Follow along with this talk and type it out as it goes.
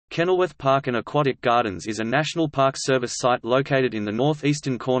Kenilworth Park and Aquatic Gardens is a National Park Service site located in the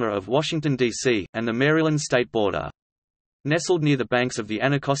northeastern corner of Washington, D.C., and the Maryland state border. Nestled near the banks of the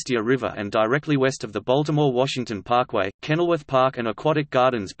Anacostia River and directly west of the Baltimore-Washington Parkway, Kenilworth Park and Aquatic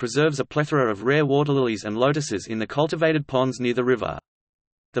Gardens preserves a plethora of rare waterlilies and lotuses in the cultivated ponds near the river.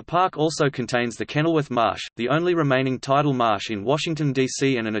 The park also contains the Kenilworth Marsh, the only remaining tidal marsh in Washington,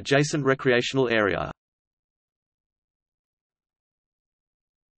 D.C. and an adjacent recreational area.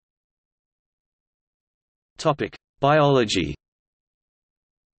 Biology.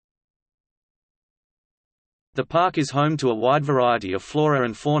 The park is home to a wide variety of flora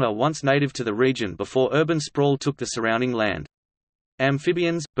and fauna once native to the region before urban sprawl took the surrounding land.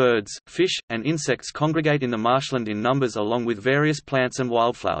 Amphibians, birds, fish, and insects congregate in the marshland in numbers along with various plants and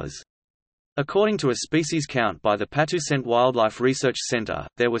wildflowers. According to a species count by the Patuxent Wildlife Research Center,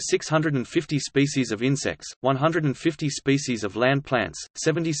 there were 650 species of insects, 150 species of land plants,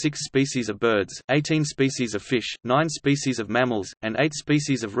 76 species of birds, 18 species of fish, 9 species of mammals, and 8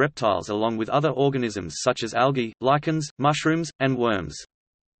 species of reptiles along with other organisms such as algae, lichens, mushrooms, and worms.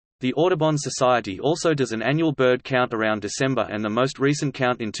 The Audubon Society also does an annual bird count around December, and the most recent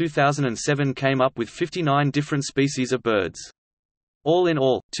count in 2007 came up with 59 different species of birds. All in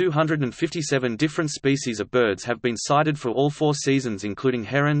all, 257 different species of birds have been sighted for all 4 seasons, including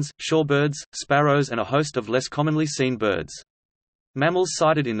herons, shorebirds, sparrows, and a host of less commonly seen birds. Mammals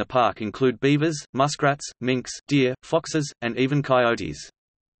sighted in the park include beavers, muskrats, minks, deer, foxes, and even coyotes.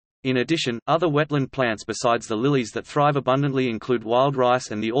 In addition, other wetland plants besides the lilies that thrive abundantly include wild rice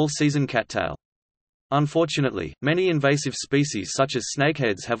and the all-season cattail. Unfortunately, many invasive species such as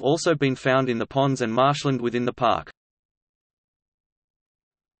snakeheads have also been found in the ponds and marshland within the park.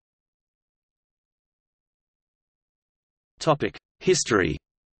 History.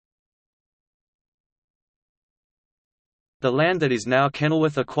 The land that is now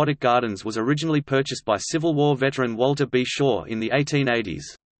Kenilworth Aquatic Gardens was originally purchased by Civil War veteran Walter B. Shaw in the 1880s.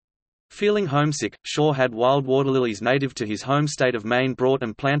 Feeling homesick, Shaw had wild waterlilies native to his home state of Maine brought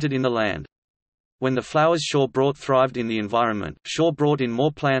and planted in the land. When the flowers Shaw brought thrived in the environment, Shaw brought in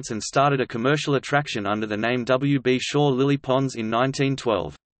more plants and started a commercial attraction under the name W. B. Shaw Lily Ponds in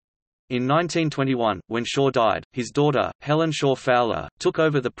 1912. In 1921, when Shaw died, his daughter, Helen Shaw Fowler, took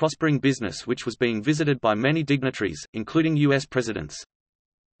over the prospering business which was being visited by many dignitaries, including U.S. presidents.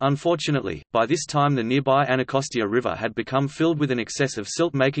 Unfortunately, by this time the nearby Anacostia River had become filled with an excess of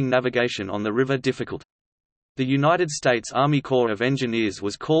silt, making navigation on the river difficult. The United States Army Corps of Engineers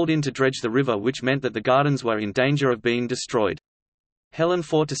was called in to dredge the river, which meant that the gardens were in danger of being destroyed. Helen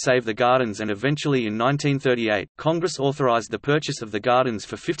fought to save the gardens, and eventually in 1938, Congress authorized the purchase of the gardens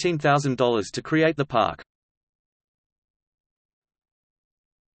for $15,000 to create the park.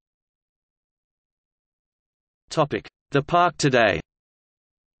 The park today.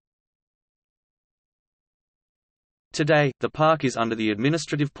 Today, the park is under the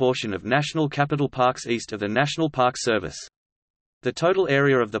administrative portion of National Capital Parks east of the National Park Service. The total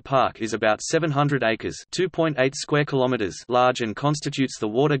area of the park is about 700 acres (2.8 square kilometers) large and constitutes the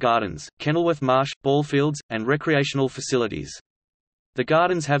water gardens, Kenilworth Marsh, ball fields, and recreational facilities. The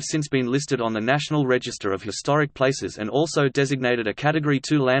gardens have since been listed on the National Register of Historic Places and also designated a Category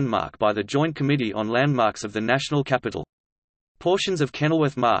 2 landmark by the Joint Committee on Landmarks of the National Capital. Portions of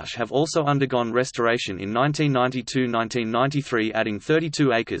Kenilworth Marsh have also undergone restoration in 1992–1993, adding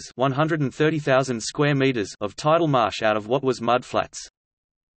 32 acres (130,000 square meters) of tidal marsh out of what was mud flats.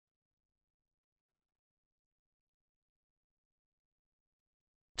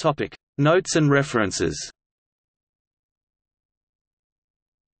 Topic: Notes and references.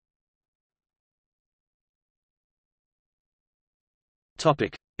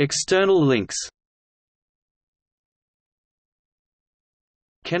 Topic: External links.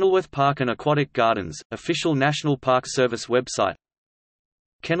 Kenilworth Park and Aquatic Gardens, official National Park Service website.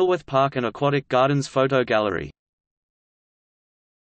 Kenilworth Park and Aquatic Gardens photo gallery.